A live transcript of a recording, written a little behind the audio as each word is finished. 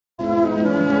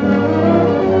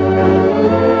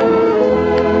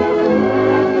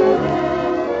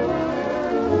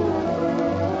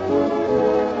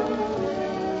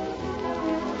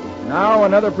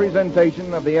another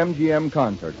presentation of the MGM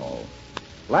Concert Hall.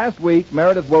 Last week,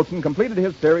 Meredith Willson completed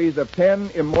his series of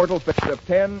 10 immortal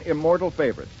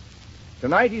favorites.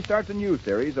 Tonight, he starts a new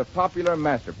series of popular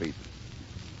masterpieces.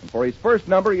 And for his first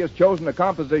number, he has chosen a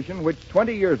composition which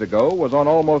 20 years ago was on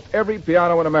almost every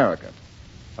piano in America.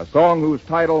 A song whose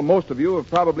title most of you have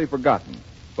probably forgotten,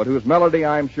 but whose melody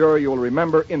I'm sure you'll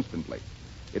remember instantly.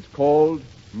 It's called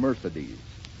Mercedes.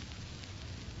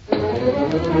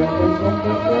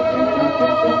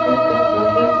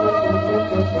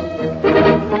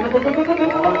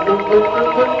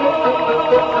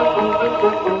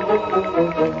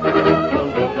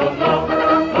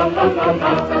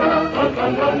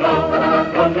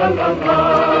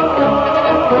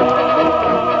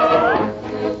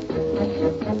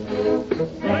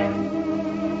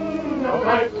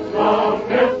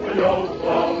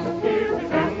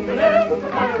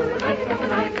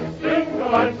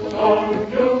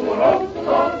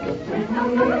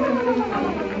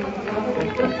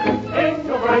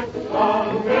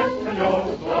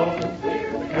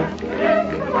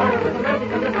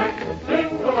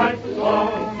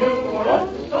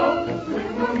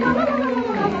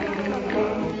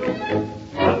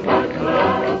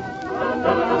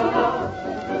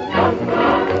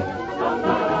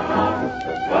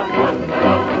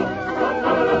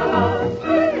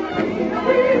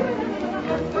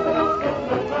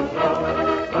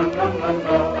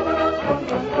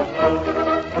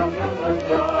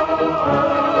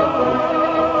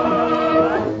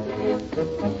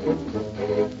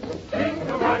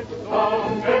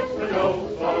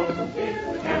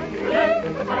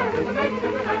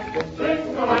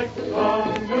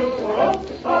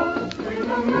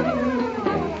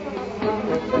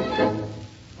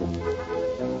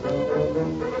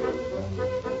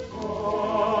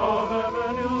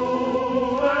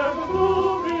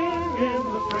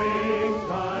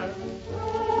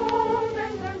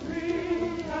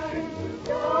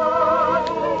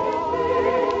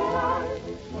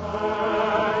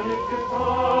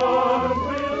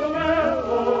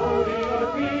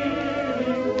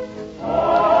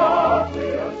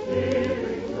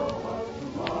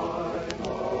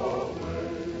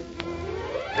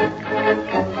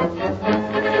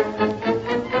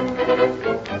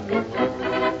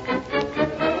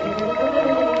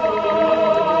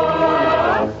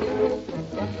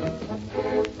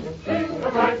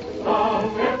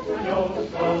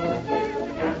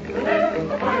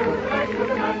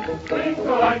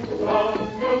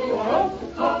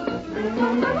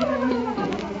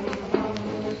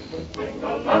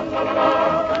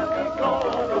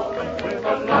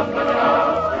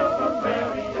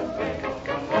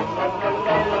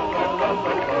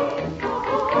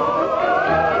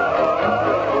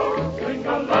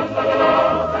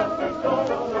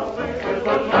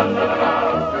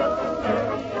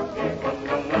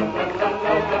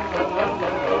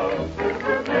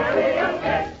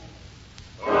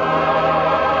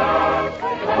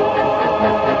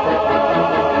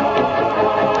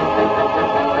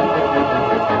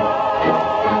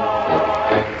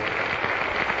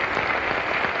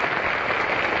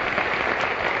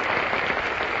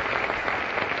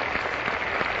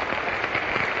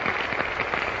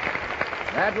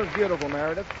 That was beautiful,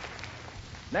 Meredith.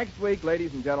 Next week,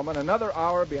 ladies and gentlemen, another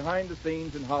hour behind the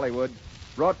scenes in Hollywood,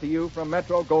 brought to you from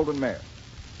Metro Goldwyn Mayer.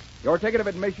 Your ticket of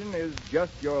admission is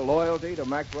just your loyalty to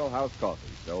Maxwell House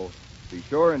Coffee. So be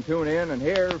sure and tune in and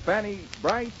hear Fanny,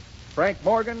 Brice, Frank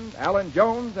Morgan, Allan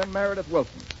Jones, and Meredith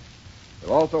Willson.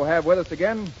 We'll also have with us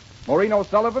again Maureen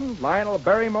O'Sullivan, Lionel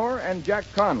Barrymore, and Jack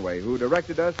Conway, who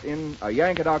directed us in A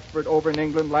Yank at Oxford over in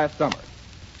England last summer.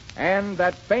 And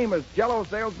that famous Jell-O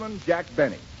salesman, Jack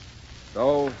Benny.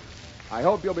 So I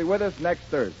hope you'll be with us next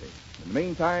Thursday. In the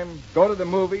meantime, go to the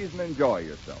movies and enjoy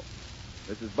yourself.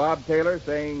 This is Bob Taylor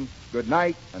saying good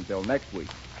night until next week.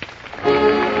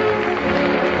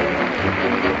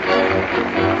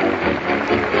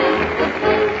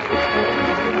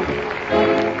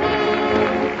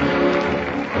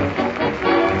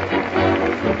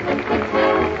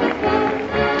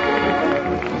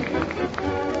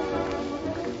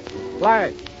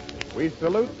 Flag. We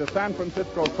salute the San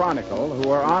Francisco Chronicle, who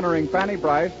are honoring Fanny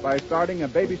Brice by starting a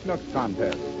Baby Snooks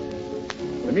contest.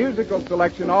 The musical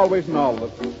selection, always and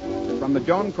always, is from the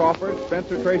Joan Crawford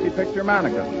Spencer Tracy picture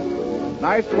Mannequin.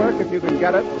 Nice work, if you can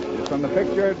get it, is from the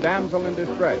picture Damsel in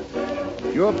Distress.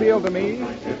 You Appeal to Me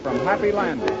is from Happy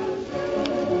Landing.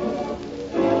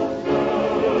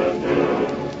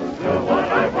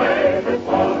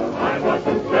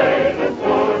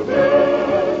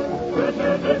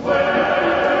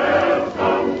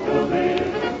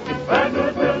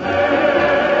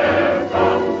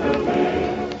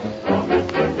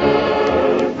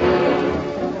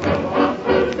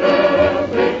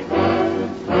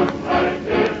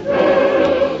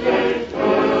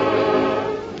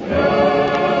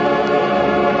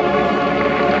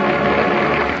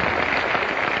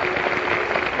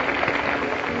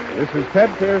 This is Ted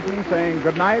Pearson saying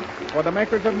goodnight for the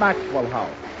makers of Maxwell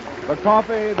House, the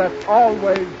coffee that's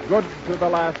always good to the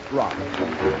last drop.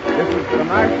 This is the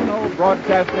National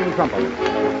Broadcasting Company.